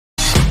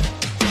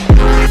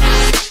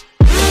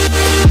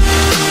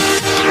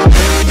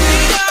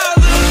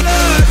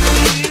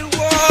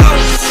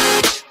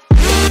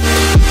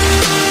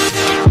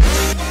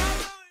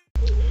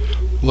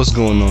What's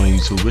going on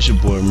YouTube? It's your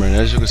boy Merd.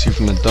 As you can see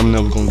from the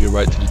thumbnail, we're gonna get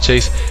right to the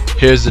chase.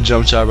 Here's the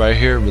jump shot right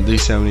here,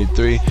 release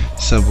 73.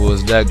 Simple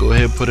as that. Go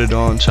ahead, put it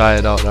on, try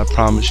it out. I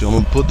promise you. I'm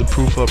gonna put the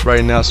proof up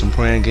right now. Some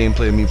pro-am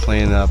gameplay of me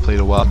playing that I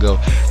played a while ago.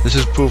 This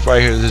is proof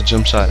right here. This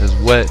jump shot is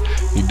wet.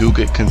 You do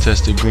get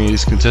contested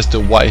greens,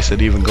 contested whites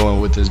that even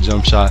going with this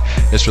jump shot.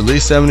 It's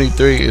release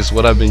 73 is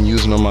what I've been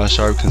using on my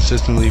sharp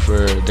consistently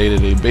for a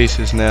day-to-day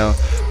basis now.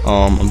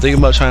 I'm thinking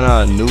about trying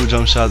out a new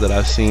jump shot that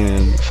I've seen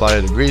in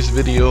Flyer the Grease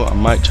video. I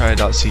might try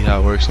it out, see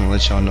how it works, and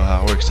let y'all know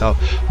how it works out.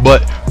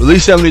 But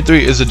release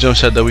 73 is a jump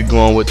shot that we go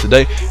on with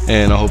today,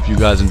 and I hope you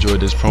guys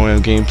enjoyed this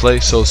pro-am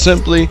gameplay. So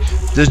simply,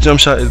 this jump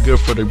shot is good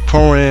for the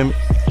pro-am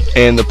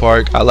and the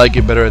park. I like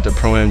it better at the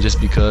pro-am just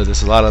because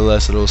it's a lot of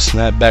less of those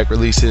snapback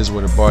releases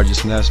where the bar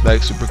just snaps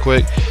back super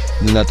quick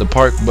than at the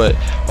park. But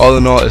all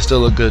in all, it's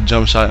still a good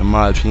jump shot in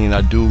my opinion.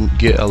 I do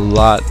get a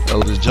lot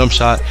of this jump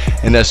shot,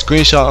 and that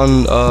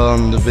screenshot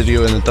on the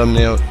video and the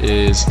thumbnail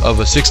is of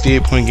a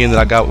 68-point game that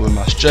I got with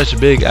my stretch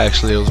big.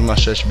 Actually, it was my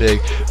stretch big,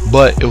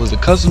 but it was a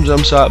custom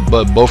jump shot.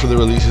 But both of the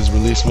releases,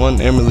 release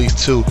 1 and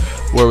release 2,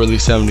 were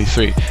release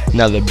 73.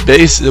 Now the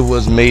base, it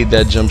was made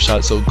that jump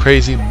shot so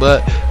crazy,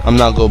 but I'm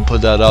not gonna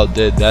put that out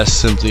there. That's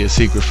simply a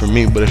secret for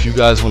me. But if you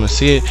guys want to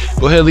see it,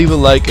 go ahead, leave a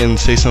like and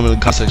say something in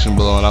the comment section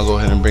below, and I'll go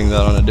ahead and bring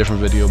that on a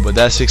different video. But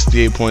that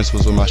 68 points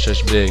was with my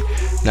stretch big.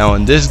 Now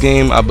in this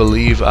game, I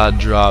believe I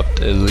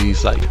dropped at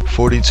least like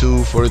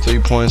 43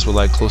 points with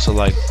like close to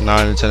like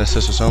 9 or 10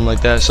 assists or something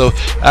like that. So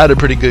I had a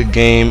pretty good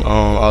game.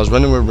 I was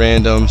running with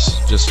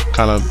randoms, just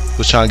kind of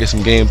was trying to get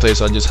some gameplay,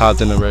 so I just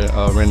hopped in a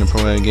random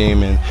pro-am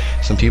game, and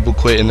some people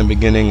quit in the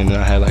beginning, and then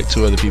I had like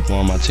 2 other people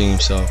on my team.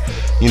 So,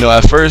 you know,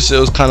 at first it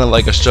was kind of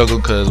like a struggle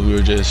because we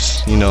were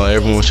just, you know,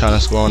 everyone was trying to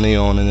score on their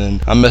own, and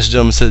then I messaged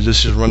them and said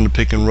just run the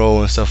pick and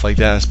roll and stuff like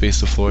that and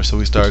space the floor. So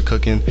we started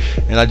cooking,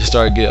 and I just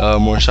started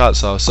getting more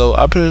shots off. So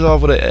I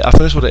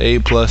finished with an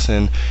A+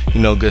 and,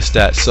 you know, good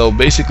stats. So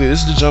basically,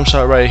 this is the jump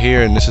shot right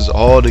here, and this is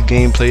all the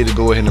gameplay to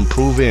go ahead and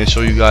improve it and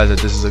show you guys that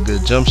this is a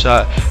good jump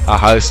shot. I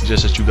highly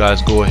suggest that you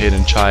guys go ahead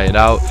and try it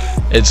out.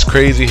 It's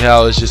crazy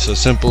how it's just a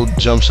simple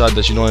jump shot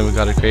that you don't even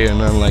gotta create or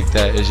nothing like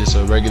that. It's just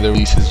a regular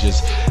release. It's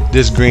just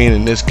this green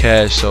and this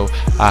cash. So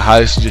I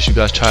highly suggest you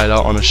guys try it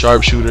out on a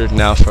sharpshooter.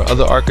 Now for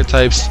other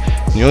archetypes,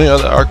 the only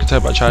other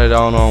archetype I tried it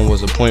out on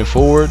was a point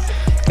forward,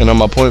 and on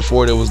my point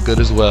forward it was good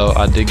as well.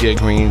 I did get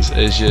greens.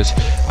 It's just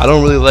I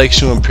don't really like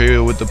shooting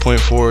period with the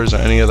point forwards or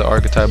any other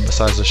archetype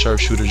besides the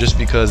sharpshooter, just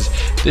because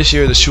this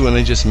year the shooting,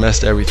 they just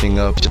messed everything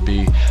up. To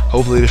be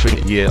hopefully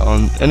different. Yeah,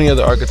 on any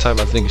other archetype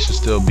I think it should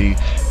still be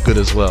good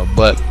as well.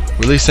 But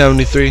release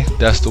 73,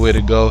 that's the way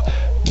to go.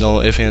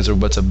 No ifs, ands, or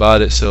buts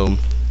about it. So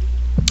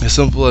as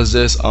simple as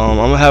this. I'm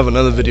gonna have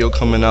another video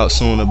coming out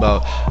soon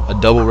about a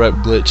double rep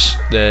glitch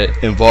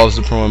that involves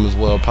the pro-am as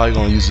well. Probably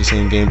gonna use the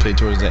same gameplay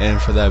towards the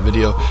end for that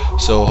video,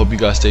 so hope you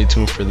guys stay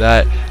tuned for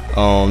that.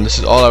 This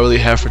is all I really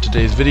have for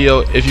today's video.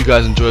 If you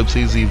guys enjoyed,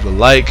 please leave a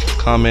like,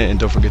 comment, and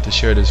don't forget to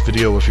share this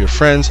video with your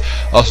friends.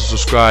 Also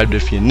subscribe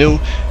if you're new.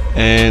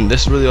 And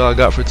that's really all I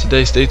got for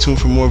today. Stay tuned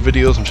for more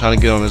videos. I'm trying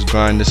to get on this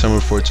grind this summer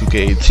before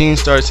 2K18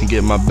 starts and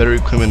get my better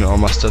equipment and all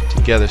my stuff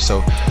together. So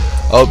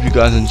I hope you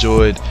guys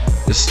enjoyed.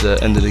 This is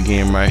the end of the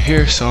game right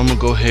here, so I'm gonna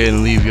go ahead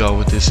and leave y'all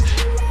with this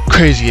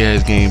crazy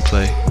ass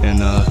gameplay,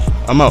 and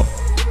I'm out.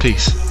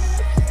 Peace.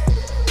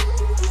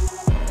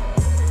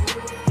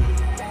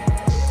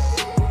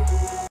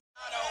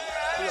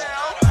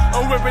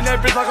 I'm whipping that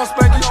bitch like I'm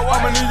spanking.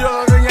 I'm a New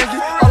York like a Yankee.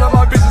 All of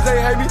my bitches,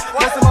 they hate me.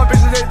 Most of my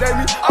bitches, they date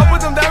me. I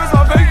put them diamonds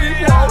on my pinky.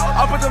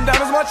 I put them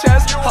diamonds on my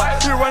chest.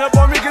 You run up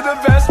on me, get the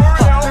vest.